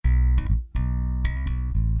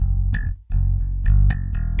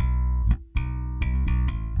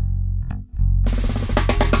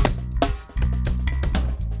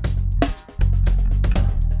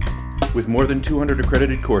With more than 200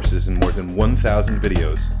 accredited courses and more than 1,000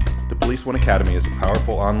 videos, the Police One Academy is a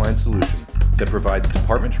powerful online solution that provides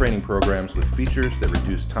department training programs with features that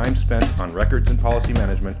reduce time spent on records and policy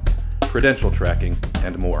management, credential tracking,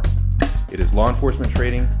 and more. It is law enforcement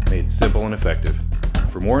training made simple and effective.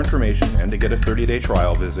 For more information and to get a 30-day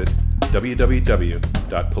trial, visit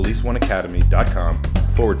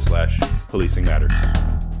www.policeoneacademy.com/policing matters.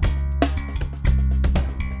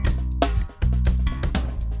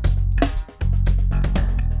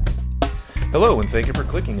 Hello, and thank you for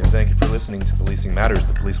clicking, and thank you for listening to Policing Matters,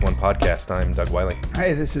 the Police One podcast. I'm Doug Wiley.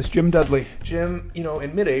 Hi, this is Jim Dudley. Jim,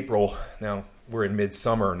 in mid-April, now we're in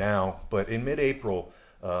midsummer now, but in mid-April,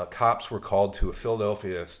 cops were called to a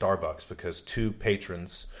Philadelphia Starbucks because two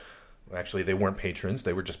patrons, actually they weren't patrons,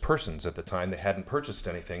 they were just persons at the time, they hadn't purchased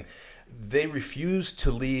anything. They refused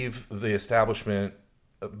to leave the establishment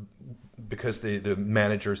because the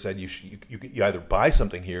manager said you either buy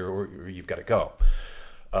something here or you've got to go.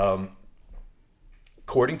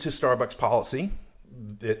 According to Starbucks policy,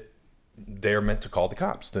 they're meant to call the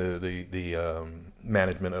cops. The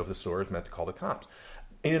management of the store is meant to call the cops.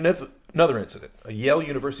 In another incident, a Yale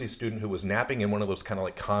University student who was napping in one of those kind of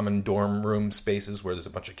like common dorm room spaces where there's a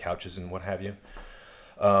bunch of couches and what have you.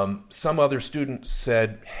 Some other student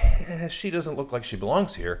said, she doesn't look like she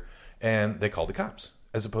belongs here, and they called the cops,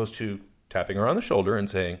 as opposed to tapping her on the shoulder and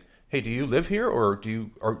saying, hey, do you live here, or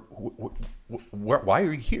why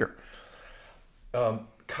are you here?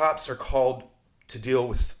 Cops are called to deal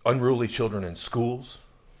with unruly children in schools.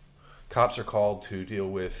 Cops are called to deal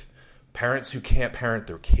with parents who can't parent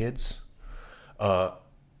their kids.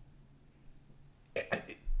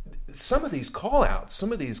 Some of these call-outs,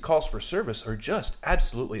 some of these calls for service are just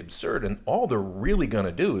absolutely absurd, and all they're really going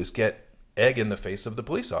to do is get egg in the face of the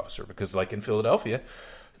police officer, because like in Philadelphia,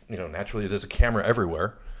 naturally there's a camera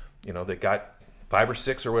everywhere. They got 5 or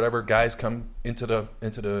 6 or whatever guys come into the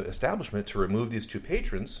establishment to remove these two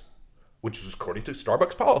patrons, which was according to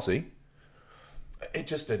Starbucks policy. It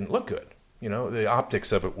just didn't look good. The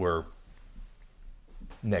optics of it were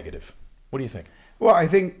negative. What do you think? Well, I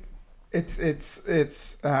think it's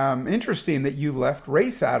interesting that you left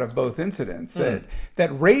race out of both incidents. That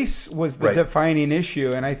race was the defining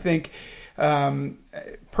issue, and I think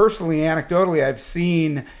personally, anecdotally, I've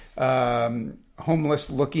seen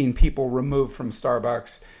homeless-looking people removed from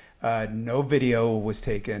Starbucks. No video was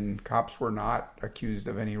taken. Cops were not accused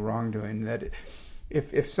of any wrongdoing. That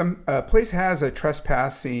if some place has a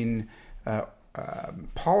trespassing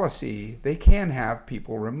policy, they can have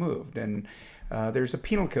people removed, and there's a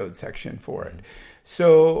penal code section for it.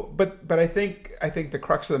 So, but I think the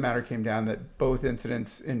crux of the matter came down that both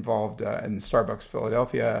incidents involved in Starbucks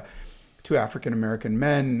Philadelphia, 2 African American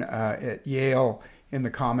men at Yale. In the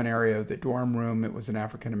common area of the dorm room, it was an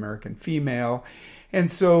African American female. And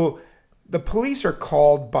so the police are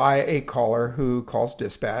called by a caller who calls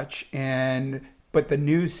dispatch, but the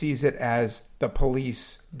news sees it as the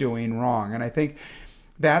police doing wrong. And I think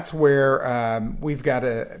that's where we've got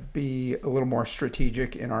to be a little more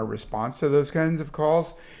strategic in our response to those kinds of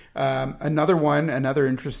calls. Another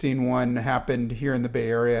interesting one happened here in the Bay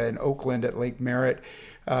Area in Oakland at Lake Merritt.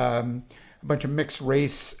 A bunch of mixed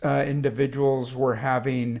race individuals were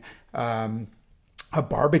having a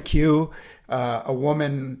barbecue. A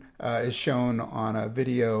woman is shown on a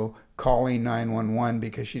video calling 911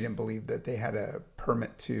 because she didn't believe that they had a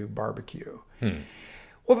permit to barbecue.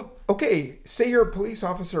 Well, okay, say you're a police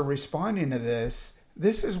officer responding to this.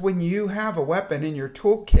 This is when you have a weapon in your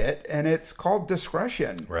toolkit, and it's called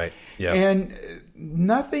discretion. Right. Yeah. And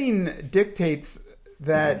nothing dictates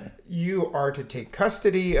that you are to take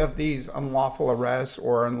custody of these unlawful arrests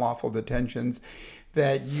or unlawful detentions,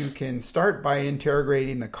 that you can start by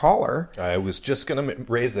interrogating the caller. I was just going to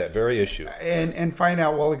raise that very issue. And find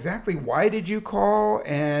out, well, exactly why did you call?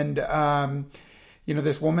 And,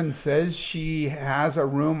 this woman says she has a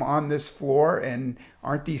room on this floor, and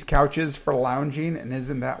aren't these couches for lounging? And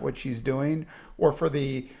isn't that what she's doing? Or for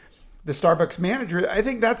the Starbucks manager, I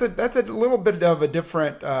think that's a little bit of a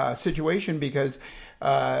different situation, because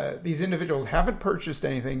these individuals haven't purchased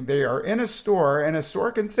anything. They are in a store, and a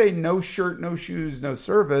store can say no shirt, no shoes, no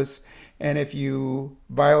service. And if you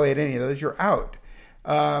violate any of those, you're out.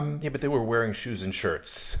 But they were wearing shoes and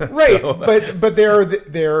shirts, right? So. But they're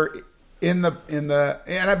in the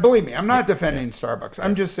and believe me, I'm not defending Starbucks.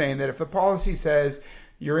 I'm just saying that if the policy says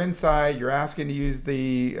you're inside, you're asking to use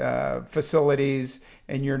the facilities,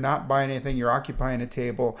 and you're not buying anything, you're occupying a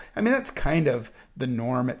table. I mean, that's kind of the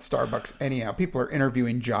norm at Starbucks anyhow. People are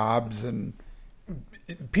interviewing jobs, and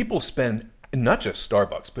people spend And not just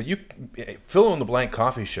Starbucks, but you fill in the blank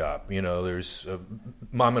coffee shop. There's a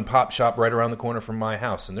mom and pop shop right around the corner from my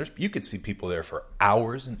house, and you could see people there for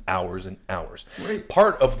hours and hours and hours. Right.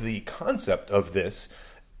 Part of the concept of this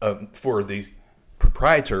for the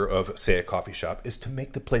proprietor of, say, a coffee shop is to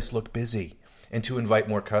make the place look busy and to invite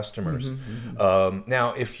more customers.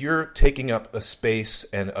 Now, if you're taking up a space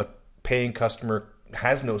and a paying customer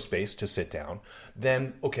has no space to sit down,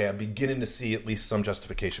 then, okay, I'm beginning to see at least some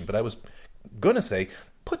justification. But I was going to say,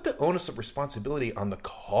 put the onus of responsibility on the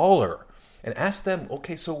caller and ask them,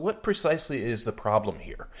 okay, so what precisely is the problem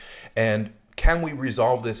here? And can we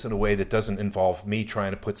resolve this in a way that doesn't involve me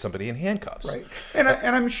trying to put somebody in handcuffs? Right. And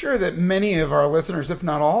I'm sure that many of our listeners, if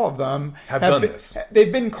not all of them, have done this.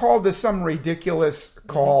 They've been called to some ridiculous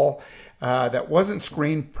call that wasn't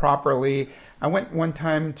screened properly. I went one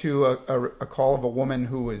time to a call of a woman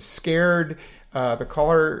who was scared. The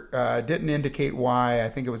caller didn't indicate why. I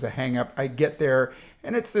think it was a hang-up. I get there,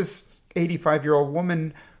 and it's this 85-year-old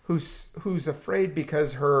woman who's afraid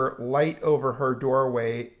because her light over her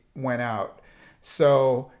doorway went out.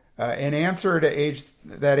 So in answer to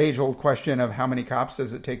that age-old question of how many cops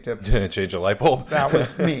does it take to change a light bulb, that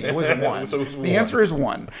was me. It was one. The answer is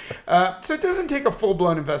one. So it doesn't take a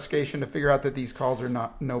full-blown investigation to figure out that these calls are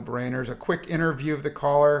not no-brainers. A quick interview of the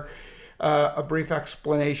caller, a brief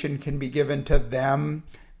explanation can be given to them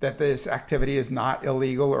that this activity is not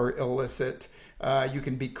illegal or illicit. You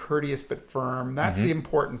can be courteous but firm. That's the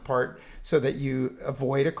important part, so that you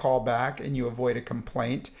avoid a callback and you avoid a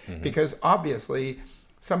complaint. Because obviously,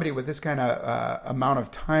 somebody with this kind of amount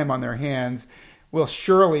of time on their hands will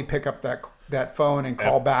surely pick up that phone and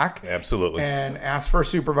call back. Absolutely. And ask for a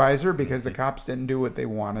supervisor because the cops didn't do what they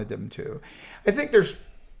wanted them to. I think there's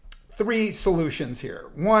 3 solutions here.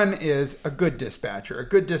 One is a good dispatcher. A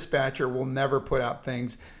good dispatcher will never put out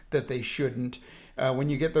things that they shouldn't. When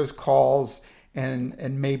you get those calls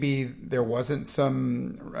and maybe there wasn't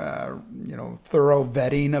some thorough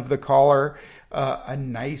vetting of the caller, a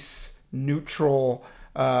nice neutral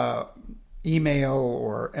email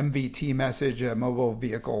or MVT message, a mobile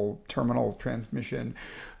vehicle terminal transmission,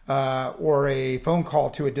 or a phone call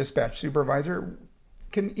to a dispatch supervisor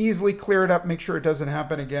can easily clear it up, make sure it doesn't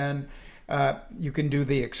happen again. You can do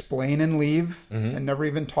the explain and leave and never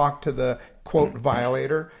even talk to the quote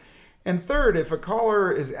violator. And third, if a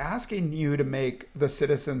caller is asking you to make the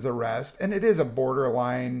citizen's arrest, and it is a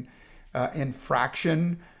borderline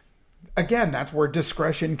infraction, again, that's where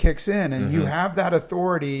discretion kicks in. And you have that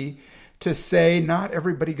authority to say not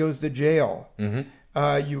everybody goes to jail.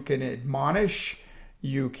 You can admonish.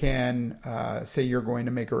 You can say you're going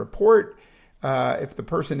to make a report. If the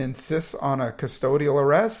person insists on a custodial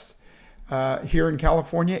arrest, here in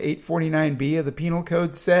California, 849B of the Penal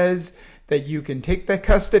Code says that you can take the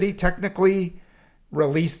custody, technically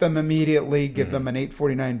release them immediately, give them an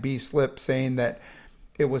 849B slip saying that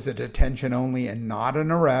it was a detention only and not an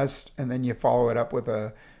arrest, and then you follow it up with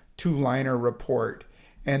a 2-liner report,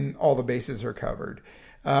 and all the bases are covered.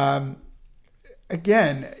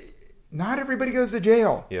 Again, not everybody goes to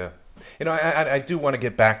jail. Yeah. I do want to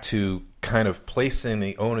get back to kind of placing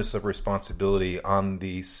the onus of responsibility on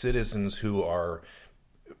the citizens who are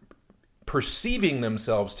perceiving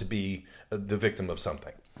themselves to be the victim of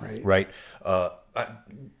something. Right?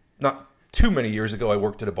 Not too many years ago, I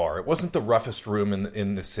worked at a bar. It wasn't the roughest room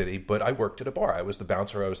in the city, but I worked at a bar. I was the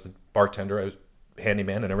bouncer, I was the bartender, I was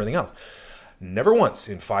handyman, and everything else. Never once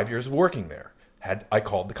in 5 years of working there had I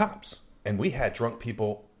called the cops. And we had drunk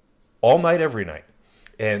people all night, every night.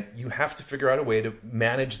 And you have to figure out a way to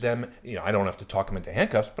manage them. I don't have to talk them into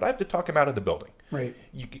handcuffs, but I have to talk them out of the building. Right.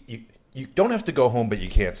 You don't have to go home, but you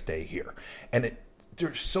can't stay here. And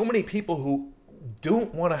there's so many people who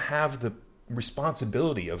don't want to have the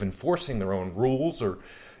responsibility of enforcing their own rules, or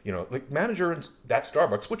like manager in that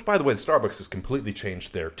Starbucks, which, by the way, the Starbucks has completely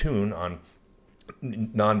changed their tune on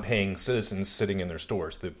non-paying citizens sitting in their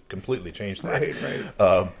stores. They've completely changed that.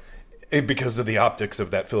 Right. Because of the optics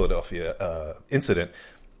of that Philadelphia incident.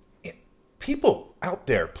 People out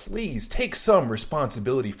there, please take some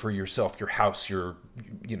responsibility for yourself, your house, your,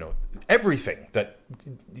 everything that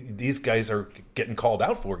these guys are getting called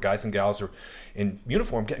out for. Guys and gals are in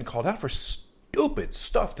uniform getting called out for stupid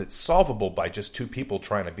stuff that's solvable by just 2 people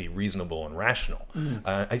trying to be reasonable and rational.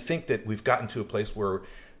 I think that we've gotten to a place where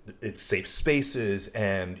it's safe spaces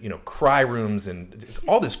and cry rooms and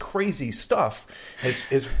all this crazy stuff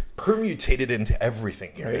has permutated into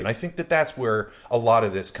everything here. Right. And I think that that's where a lot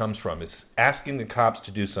of this comes from, is asking the cops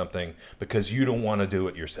to do something because you don't want to do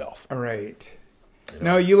it yourself. All right.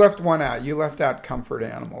 No, you left one out. You left out comfort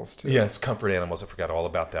animals too. Yes, comfort animals. I forgot all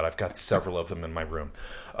about that. I've got several of them in my room.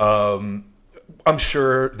 I'm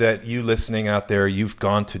sure that you listening out there, you've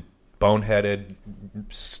gone to boneheaded,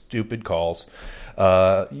 stupid calls.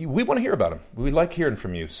 We want to hear about them. We like hearing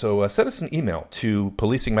from you. So send us an email to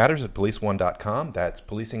policingmatters@policeone.com. That's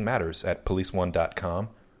policingmatters@policeone.com.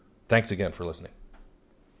 Thanks again for listening.